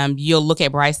 You'll look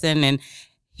at Bryson and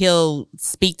he'll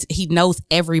he knows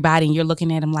everybody and you're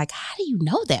looking at him like, how do you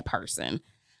know that person?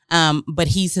 But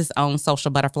he's his own social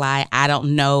butterfly. I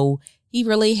don't know. He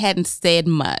really hadn't said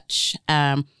much.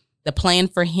 The plan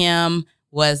for him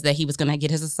was that he was going to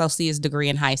get his associate's degree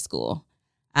in high school.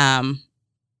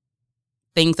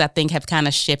 Things I think have kind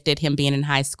of shifted him being in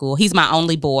high school. He's my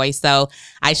only boy, so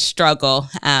I struggle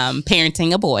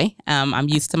parenting a boy. I'm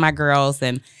used to my girls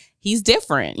and he's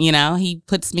different, you know. He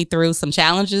puts me through some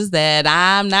challenges that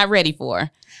I'm not ready for.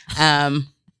 And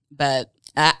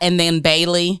then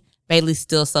Bailey's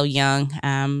still so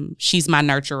young. She's my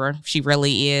nurturer. She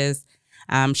really is.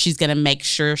 She's going to make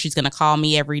sure she's going to call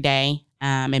me every day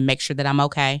and make sure that I'm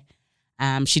okay.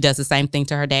 She does the same thing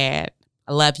to her dad.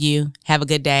 I love you. Have a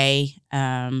good day.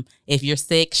 If you're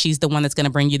sick, she's the one that's going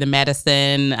to bring you the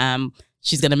medicine.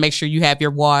 She's going to make sure you have your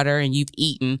water and you've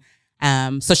eaten.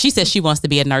 So she says she wants to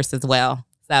be a nurse as well.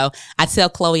 So I tell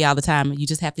Chloe all the time, you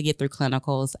just have to get through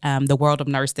clinicals. The world of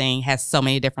nursing has so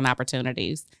many different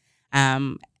opportunities.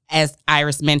 As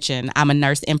Iris mentioned, I'm a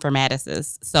nurse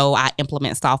informaticist. So I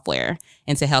implement software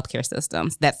into healthcare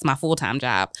systems. That's my full-time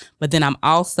job. But then I'm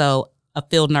also a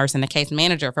field nurse and a case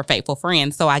manager for Faithful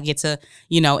Friends. So I get to,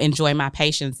 enjoy my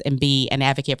patients and be an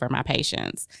advocate for my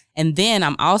patients. And then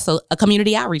I'm also a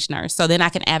community outreach nurse. So then I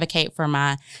can advocate for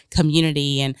my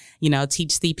community and,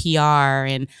 teach CPR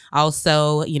and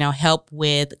also, help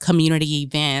with community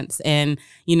events and,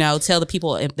 tell the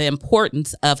people the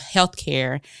importance of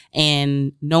healthcare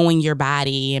and knowing your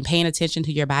body and paying attention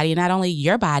to your body, and not only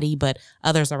your body, but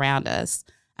others around us.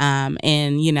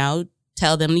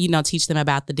 Tell them, teach them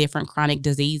about the different chronic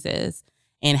diseases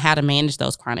and how to manage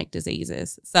those chronic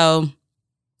diseases. So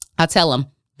I tell them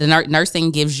the nursing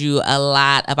gives you a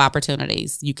lot of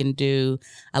opportunities. You can do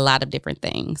a lot of different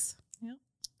things.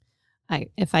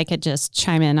 If I could just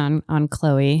chime in on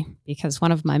Chloe, because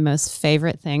one of my most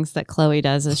favorite things that Chloe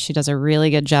does is she does a really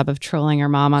good job of trolling her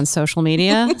mom on social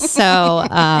media. So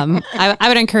I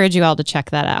would encourage you all to check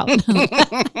that out.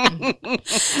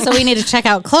 So we need to check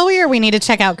out Chloe or we need to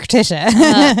check out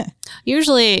Katisha?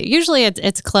 Usually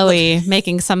it's Chloe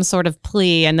making some sort of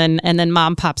plea and then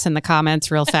mom pops in the comments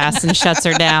real fast and shuts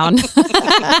her down.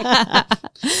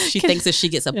 She thinks if she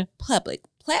gets a public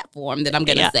platform that I'm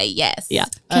going to say yes. Yeah.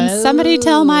 Can somebody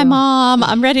tell my mom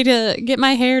I'm ready to get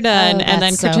my hair done? And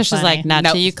then Katisha's like, not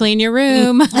till you clean your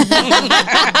room.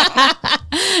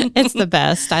 It's the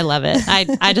best. I love it.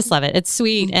 I just love it. It's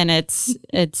sweet and it's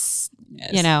yes.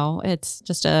 It's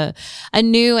just a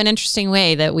new and interesting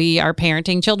way that we are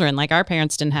parenting children. Like our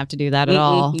parents didn't have to do that at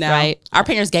all, no. right? Our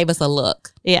parents gave us a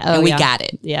look. Yeah. And we got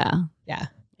it. Yeah. Yeah.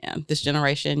 This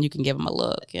generation, you can give them a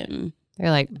look and they're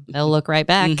like, they'll look right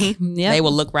back. Mm-hmm. Yep. They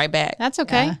will look right back. That's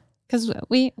okay. Because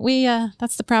we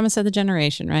that's the promise of the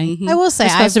generation, right? Mm-hmm. I will say, we're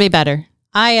supposed to be better.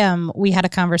 We had a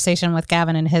conversation with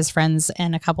Gavin and his friends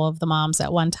and a couple of the moms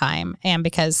at one time. And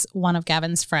because one of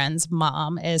Gavin's friends'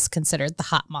 mom is considered the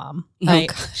hot mom,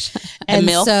 right? Oh, gosh. And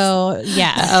MILF? so,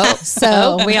 yeah.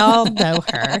 So we all know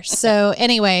her. So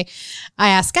anyway, I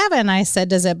asked Gavin, I said,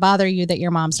 does it bother you that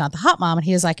your mom's not the hot mom? And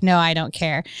he was like, no, I don't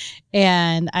care.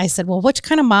 And I said, well, which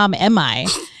kind of mom am I?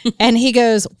 And he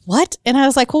goes, what? And I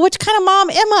was like, well, which kind of mom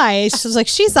am I? She was like,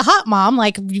 she's the hot mom.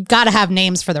 Like, you've got to have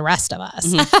names for the rest of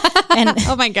us. And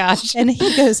Oh my gosh. and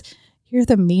he goes, you're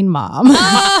the mean mom.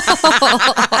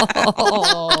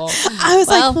 I was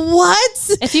like, what?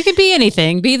 If you could be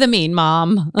anything, be the mean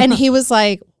mom. And he was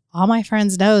like, all my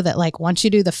friends know that like once you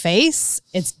do the face,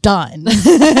 it's done.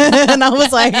 And I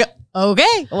was like,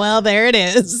 okay, well, there it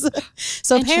is.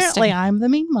 So apparently I'm the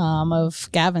mean mom of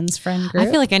Gavin's friend group. I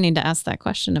feel like I need to ask that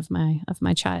question of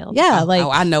my child. Yeah, like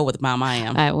I know what mom I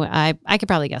am. I could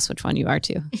probably guess which one you are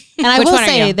too. And I Which will one are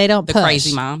say you? they don't The push.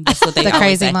 crazy mom. That's what they The always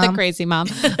crazy say. mom. The crazy mom.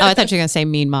 Oh, I thought you were going to say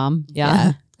mean mom.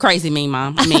 Yeah. Crazy mean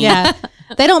mom. I mean, Yeah.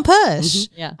 They don't push.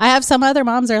 Yeah. I have some other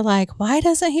moms are like, why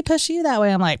doesn't he push you that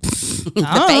way? I'm like,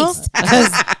 the face.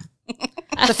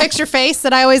 The fix your face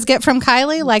that I always get from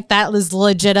Kylie, like that is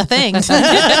legit a thing.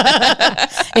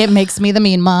 It makes me the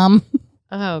mean mom.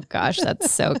 Oh gosh, that's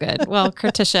so good. Well,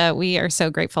 Kritisha, we are so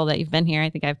grateful that you've been here. I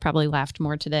think I've probably laughed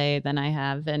more today than I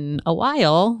have in a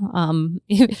while.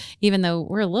 Even though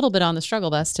we're a little bit on the struggle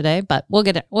bus today, but we'll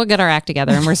get our act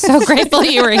together, and we're so grateful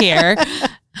you were here.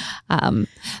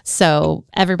 So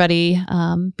everybody,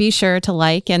 be sure to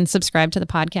like and subscribe to the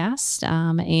podcast,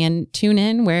 and tune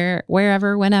in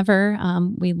wherever, whenever.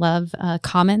 We love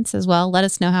comments as well. Let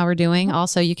us know how we're doing.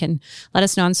 Also, you can let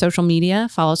us know on social media.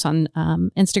 Follow us on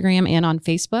Instagram and on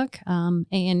Facebook.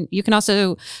 And you can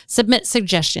also submit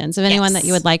suggestions of anyone that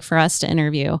you would like for us to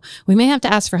interview. We may have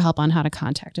to ask for help on how to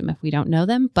contact them if we don't know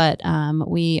them, but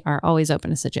we are always open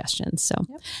to suggestions. So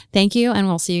thank you, and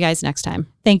we'll see you guys next time.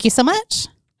 Thank you so much.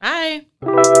 Bye.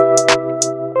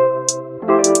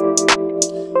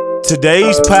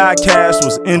 Today's podcast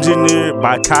was engineered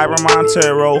by Kyra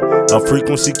Montero of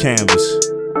Frequency Canvas.